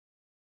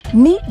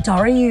Meet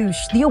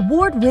Dariush, the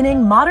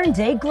award-winning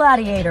modern-day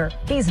gladiator.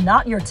 He's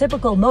not your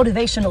typical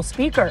motivational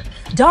speaker.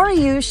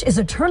 Dariush is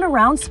a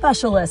turnaround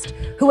specialist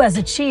who has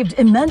achieved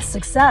immense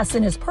success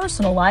in his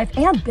personal life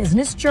and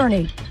business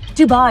journey.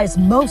 Dubai's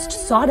most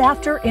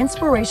sought-after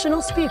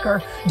inspirational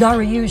speaker,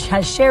 Dariush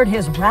has shared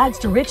his rags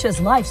to riches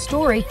life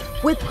story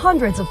with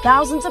hundreds of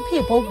thousands of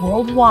people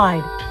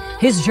worldwide.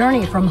 His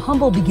journey from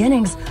humble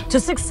beginnings to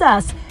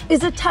success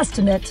is a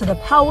testament to the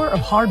power of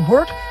hard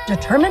work,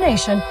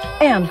 determination,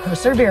 and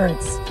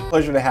perseverance.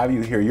 Pleasure to have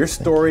you here. Your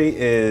story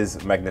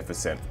is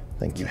magnificent.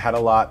 Thank you. You had a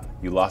lot,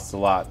 you lost a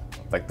lot,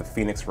 like the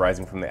phoenix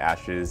rising from the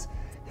ashes.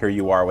 Here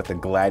you are with a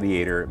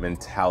gladiator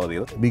mentality.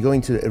 We go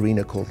into the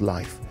arena called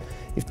life.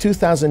 If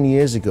 2,000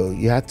 years ago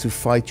you had to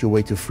fight your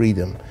way to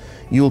freedom,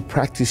 you'll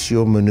practice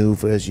your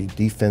maneuvers, your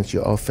defense,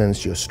 your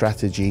offense, your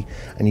strategy,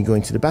 and you go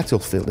into the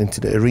battlefield,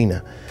 into the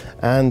arena.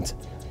 And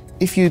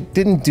if you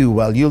didn't do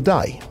well, you'll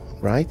die,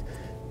 right?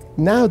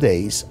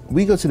 Nowadays,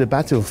 we go to the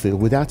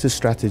battlefield without a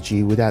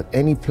strategy, without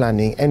any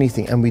planning,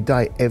 anything, and we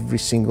die every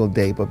single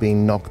day by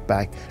being knocked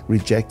back,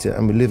 rejected,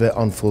 and we live an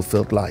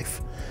unfulfilled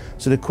life.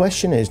 So the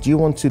question is, do you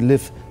want to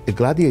live a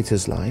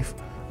gladiator's life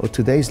or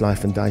today's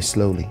life and die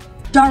slowly?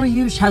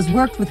 Dariush has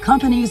worked with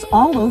companies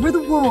all over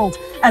the world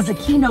as a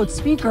keynote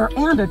speaker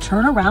and a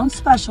turnaround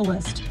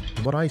specialist.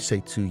 What I say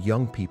to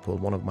young people,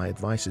 one of my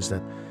advice is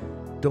that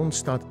don't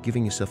start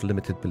giving yourself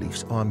limited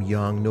beliefs. Oh, I'm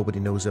young, nobody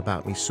knows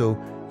about me, so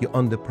you're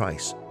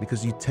underpriced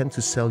because you tend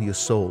to sell your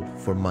soul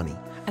for money.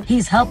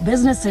 He's helped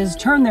businesses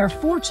turn their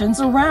fortunes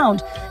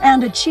around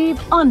and achieve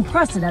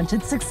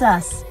unprecedented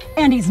success.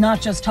 And he's not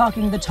just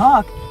talking the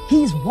talk,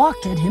 he's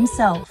walked it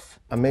himself.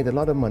 I made a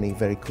lot of money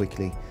very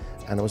quickly,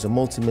 and I was a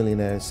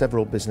multimillionaire in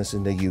several businesses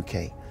in the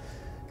UK.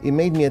 It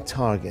made me a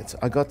target.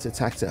 I got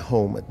attacked at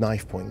home at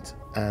knife point,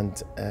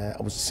 and I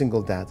was a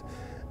single dad.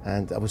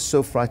 And I was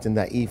so frightened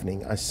that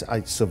evening, I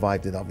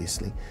survived it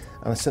obviously,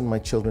 and I sent my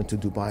children to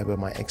Dubai where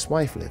my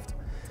ex-wife lived.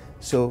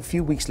 So a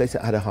few weeks later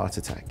I had a heart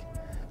attack,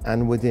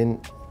 and within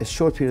a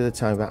short period of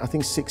time, I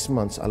think 6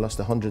 months, I lost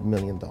 $100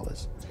 million.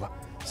 Wow.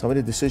 So I made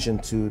a decision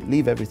to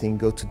leave everything,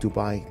 go to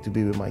Dubai to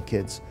be with my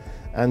kids,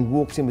 and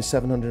walked in with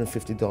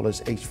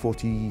 $750, age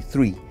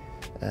 43.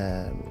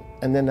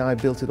 And then I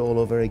built it all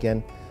over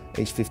again,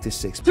 age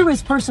 56. Through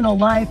his personal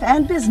life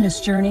and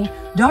business journey,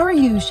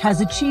 Dariush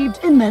has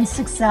achieved immense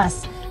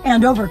success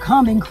and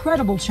overcome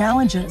incredible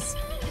challenges.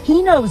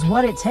 He knows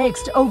what it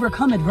takes to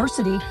overcome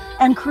adversity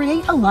and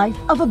create a life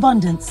of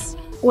abundance.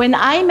 When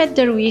I met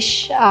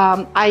Dariush,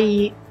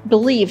 I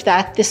believe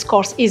that this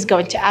course is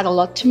going to add a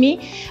lot to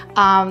me.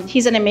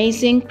 He's an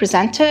amazing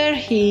presenter.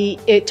 He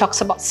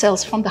talks about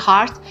sales from the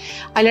heart.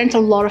 I learned a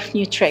lot of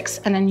new tricks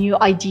and new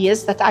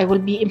ideas that I will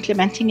be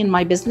implementing in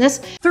my business.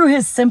 Through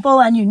his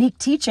simple and unique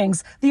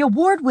teachings, the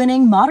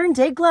award-winning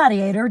modern-day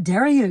gladiator,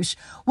 Dariush,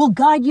 will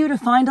guide you to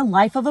find a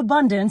life of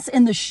abundance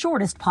in the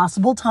shortest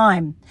possible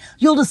time.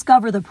 You'll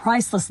discover the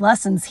priceless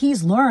lessons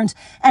he's learned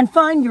and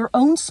find your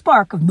own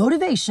spark of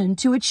motivation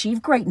to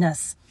achieve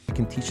greatness. I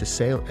can teach a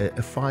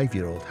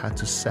 5-year-old how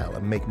to sell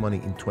and make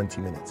money in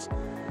 20 minutes.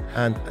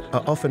 And I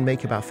often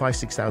make about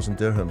 5,000–6,000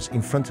 dirhams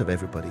in front of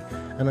everybody.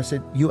 And I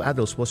said, you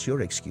adults, what's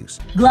your excuse?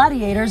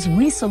 Gladiators,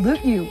 we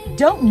salute you.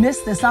 Don't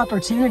miss this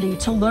opportunity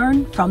to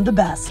learn from the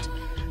best.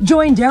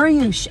 Join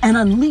Dariush and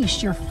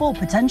unleash your full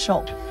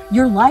potential.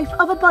 Your life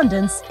of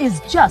abundance is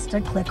just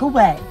a click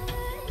away.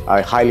 I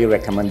highly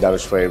recommend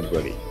Dariush for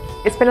everybody.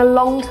 It's been a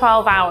long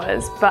 12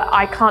 hours, but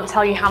I can't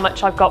tell you how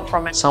much I've got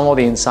from it. Some of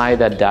the insight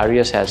that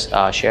Dariush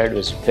has shared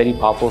was very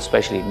powerful,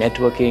 especially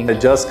networking. I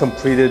just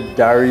completed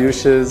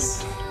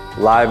Dariush's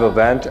live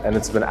event, and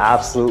it's been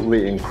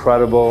absolutely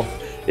incredible.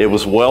 It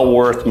was well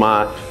worth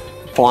my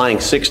flying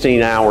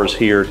 16 hours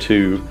here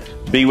to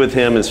be with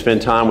him and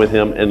spend time with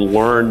him and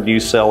learn new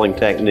selling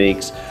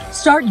techniques.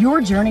 Start your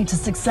journey to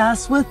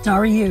success with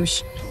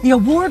Dariush, the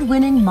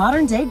award-winning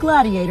modern-day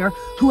gladiator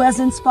who has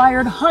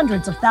inspired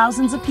hundreds of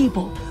thousands of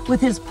people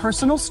with his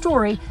personal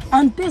story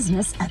and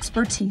business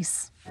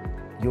expertise.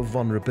 Your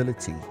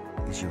vulnerability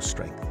is your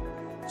strength.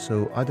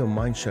 So I don't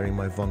mind sharing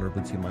my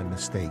vulnerability, my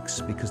mistakes,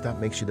 because that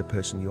makes you the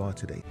person you are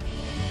today.